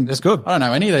 Fucking, that's good. I don't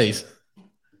know any of these.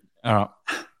 All right.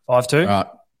 5-2. Right.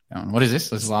 What is this?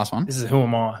 This is the last one. This is Who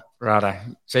Am I? Righto.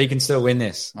 So you can still win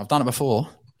this. I've done it before.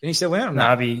 Can you still win it? No, No.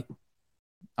 I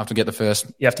have to get the first.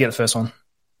 you have to get the first one.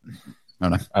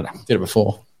 No. I did it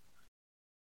before.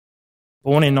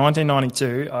 Born in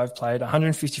 1992, I've played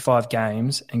 155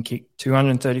 games and kicked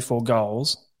 234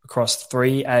 goals across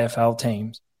 3 AFL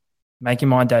teams, making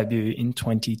my debut in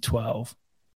 2012.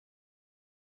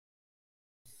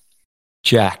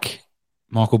 Jack,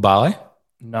 Michael Barley.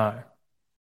 No.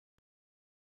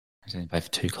 He's only played for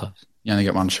 2 clubs. You only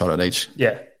get one shot at each.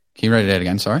 Yeah. Can you read it out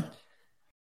again? Sorry.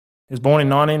 He was born in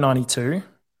 1992.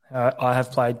 I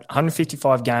have played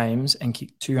 155 games and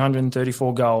kicked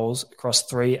 234 goals across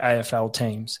 3 AFL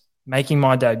teams, making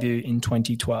my debut in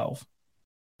 2012.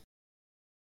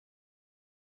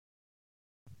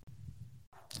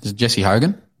 Is it Jesse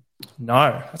Hogan?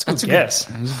 No, that's a good guess.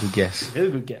 That's a good guess.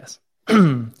 Really good guess.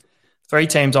 3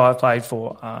 teams I've played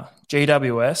for are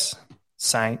GWS,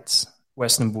 Saints,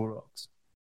 Western Bulldogs.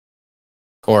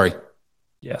 Corey.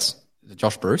 Yes. Is it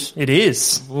Josh Bruce? It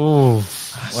is. Ooh,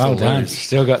 well done. lose.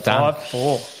 Still got done.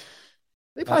 5-4.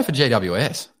 He played for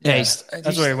GWS. Yeah,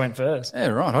 That's where he went first. Yeah,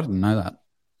 right. I didn't know that.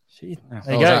 Shit. I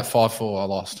There you was go. at 5-4. I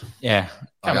lost. Yeah.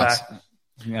 Come I back.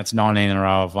 I think that's 19 in a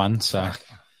row I've won, so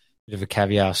bit of a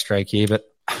caviar streak here. But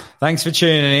thanks for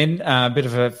tuning in. A bit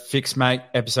of a fixed mate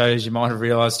episode, as you might have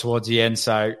realised towards the end.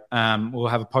 So we'll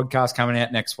have a podcast coming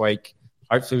out next week.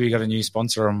 Hopefully we got a new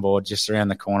sponsor on board just around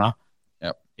the corner.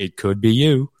 Yep. It could be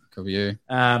you. Could be you.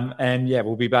 And, yeah,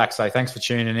 we'll be back. So thanks for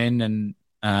tuning in and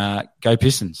go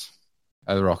Pistons.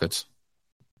 Go the Rockets.